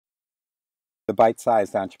The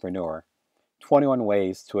Bite-Sized Entrepreneur, 21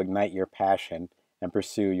 Ways to Ignite Your Passion and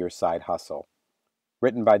Pursue Your Side Hustle.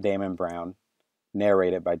 Written by Damon Brown,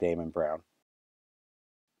 narrated by Damon Brown.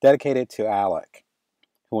 Dedicated to Alec,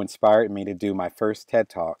 who inspired me to do my first TED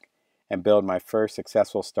Talk and build my first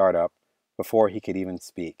successful startup before he could even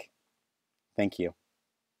speak. Thank you.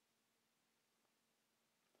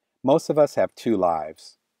 Most of us have two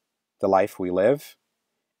lives, the life we live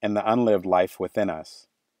and the unlived life within us.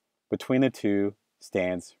 Between the two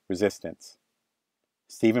stands resistance.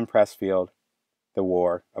 Stephen Pressfield, The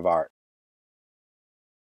War of Art.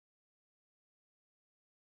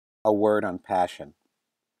 A word on passion.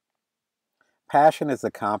 Passion is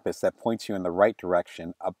the compass that points you in the right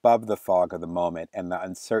direction above the fog of the moment and the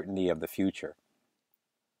uncertainty of the future.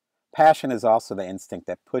 Passion is also the instinct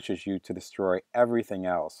that pushes you to destroy everything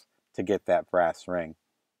else to get that brass ring.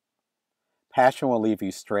 Passion will leave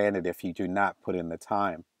you stranded if you do not put in the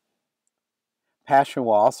time. Passion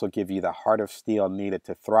will also give you the heart of steel needed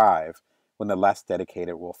to thrive when the less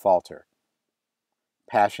dedicated will falter.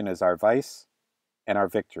 Passion is our vice and our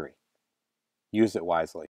victory. Use it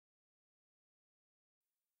wisely.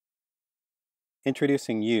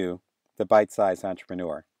 Introducing you, the Bite-Sized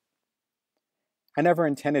Entrepreneur. I never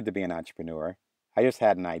intended to be an entrepreneur. I just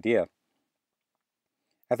had an idea.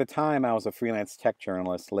 At the time, I was a freelance tech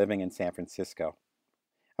journalist living in San Francisco.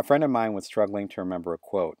 A friend of mine was struggling to remember a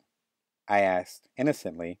quote. I asked,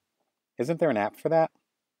 innocently, "Isn't there an app for that?"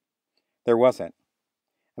 There wasn't,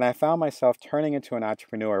 and I found myself turning into an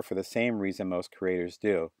entrepreneur for the same reason most creators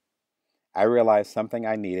do. I realized something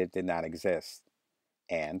I needed did not exist,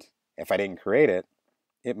 and if I didn't create it,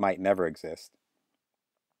 it might never exist.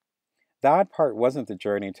 The odd part wasn't the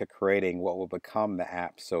journey to creating what will become the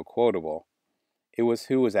app so quotable. It was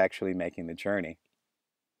who was actually making the journey.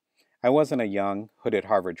 I wasn't a young, hooded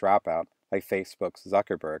Harvard dropout like Facebook's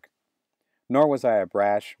Zuckerberg, nor was I a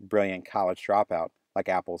brash, brilliant college dropout like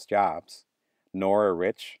Apple's Jobs, nor a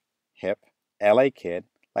rich, hip, LA kid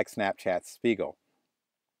like Snapchat's Spiegel.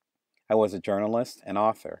 I was a journalist and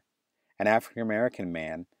author, an African-American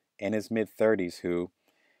man in his mid-30s who,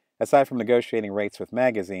 aside from negotiating rates with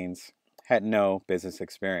magazines, had no business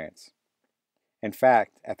experience. In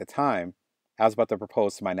fact, at the time, I was about to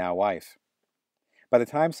propose to my now wife. By the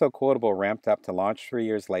time So Quotable ramped up to launch 3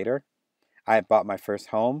 years later, I had bought my first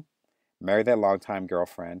home, married that longtime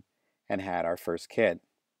girlfriend, and had our first kid.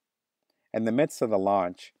 In the midst of the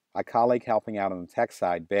launch, a colleague helping out on the tech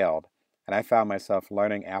side bailed, and I found myself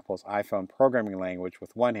learning Apple's iPhone programming language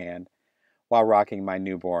with one hand while rocking my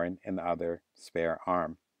newborn in the other spare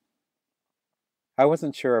arm. I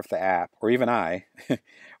wasn't sure if the app, or even I,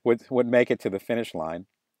 would make it to the finish line,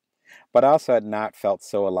 but I also had not felt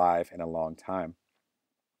so alive in a long time.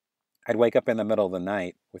 I'd wake up in the middle of the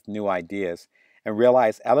night with new ideas and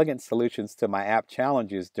realize elegant solutions to my app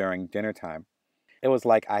challenges during dinner time. It was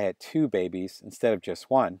like I had two babies instead of just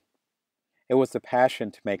one. It was the passion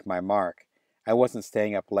to make my mark. I wasn't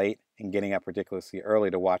staying up late and getting up ridiculously early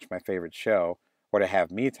to watch my favorite show or to have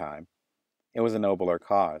me time. It was a nobler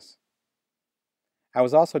cause. I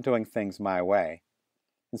was also doing things my way.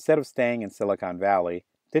 Instead of staying in Silicon Valley,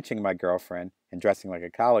 ditching my girlfriend, and dressing like a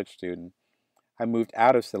college student, I moved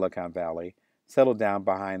out of Silicon Valley, settled down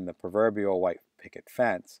behind the proverbial white picket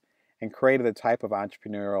fence, and created the type of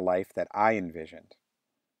entrepreneurial life that I envisioned.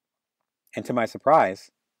 And to my surprise,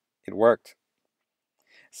 it worked.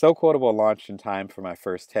 So Quotable launched in time for my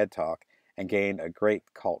first TED Talk and gained a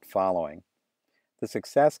great cult following. The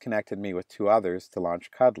success connected me with two others to launch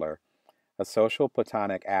Cuddler, a social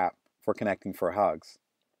platonic app for connecting for hugs.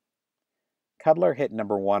 Cuddler hit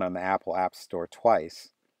 #1 on the Apple App Store twice,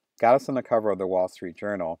 got us on the cover of the Wall Street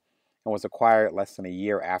Journal, and was acquired less than a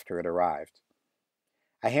year after it arrived.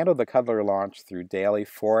 I handled the Cuddler launch through daily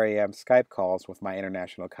 4 a.m. Skype calls with my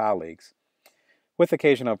international colleagues, with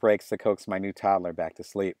occasional breaks to coax my new toddler back to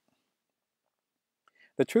sleep.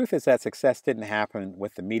 The truth is that success didn't happen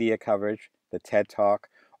with the media coverage, the TED Talk,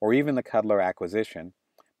 or even the Cuddler acquisition,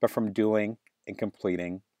 but from doing and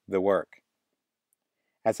completing the work.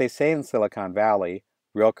 As they say in Silicon Valley,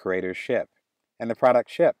 real creators ship, and the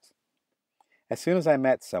product shipped. As soon as I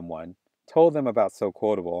met someone, told them about So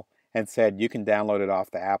Quotable, and said you can download it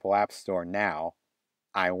off the Apple App Store now,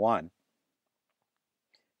 I won.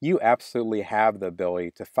 You absolutely have the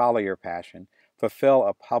ability to follow your passion, fulfill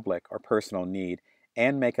a public or personal need,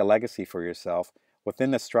 and make a legacy for yourself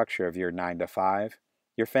within the structure of your 9 to 5,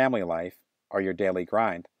 your family life, or your daily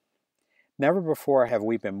grind. Never before have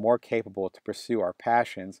we been more capable to pursue our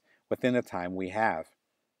passions within the time we have.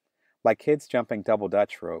 Like kids jumping double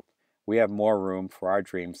Dutch rope, we have more room for our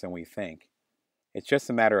dreams than we think. It's just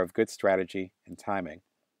a matter of good strategy and timing.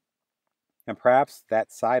 And perhaps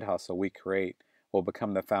that side hustle we create will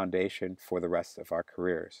become the foundation for the rest of our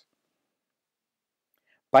careers.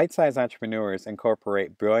 Bite-sized entrepreneurs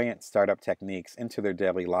incorporate brilliant startup techniques into their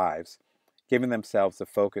daily lives, giving themselves the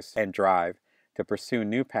focus and drive to pursue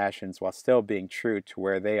new passions while still being true to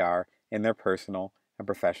where they are in their personal and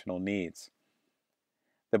professional needs.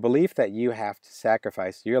 The belief that you have to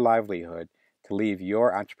sacrifice your livelihood to leave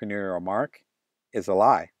your entrepreneurial mark is a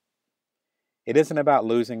lie. It isn't about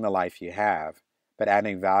losing the life you have, but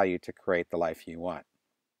adding value to create the life you want.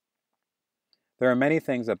 There are many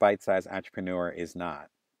things a bite-sized entrepreneur is not.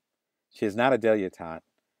 She is not a dilettante,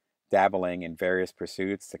 dabbling in various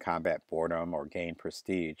pursuits to combat boredom or gain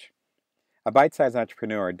prestige. A bite-sized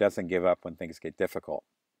entrepreneur doesn't give up when things get difficult.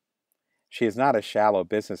 She is not a shallow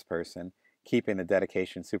business person, keeping the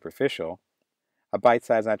dedication superficial. A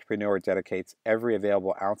bite-sized entrepreneur dedicates every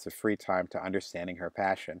available ounce of free time to understanding her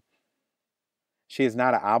passion. She is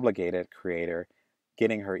not an obligated creator,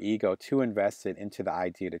 getting her ego too invested into the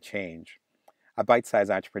idea to change. A bite-sized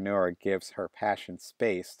entrepreneur gives her passion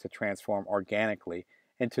space to transform organically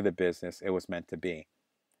into the business it was meant to be.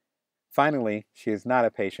 Finally, she is not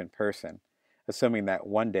a patient person, assuming that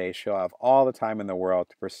one day she'll have all the time in the world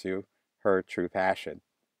to pursue her true passion.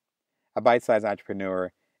 A bite-sized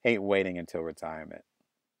entrepreneur ain't waiting until retirement.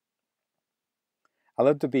 I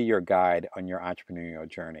love to be your guide on your entrepreneurial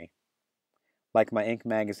journey. Like my Inc.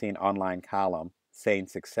 magazine online column, Saying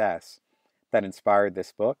Success, that inspired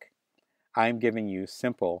this book, I am giving you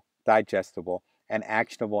simple, digestible, and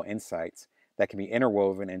actionable insights that can be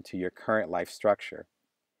interwoven into your current life structure.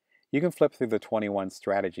 You can flip through the 21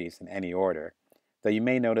 strategies in any order, though you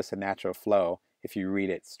may notice a natural flow if you read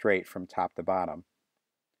it straight from top to bottom.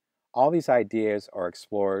 All these ideas are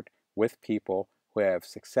explored with people who have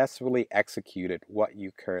successfully executed what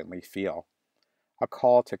you currently feel. A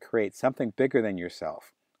call to create something bigger than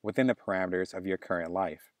yourself within the parameters of your current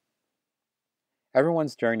life.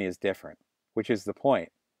 Everyone's journey is different, which is the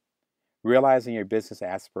point. Realizing your business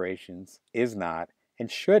aspirations is not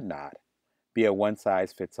and should not be a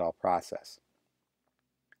one-size-fits-all process.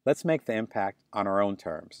 Let's make the impact on our own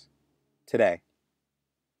terms. Today,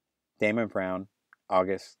 Damon Brown,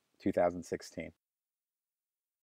 August 2016.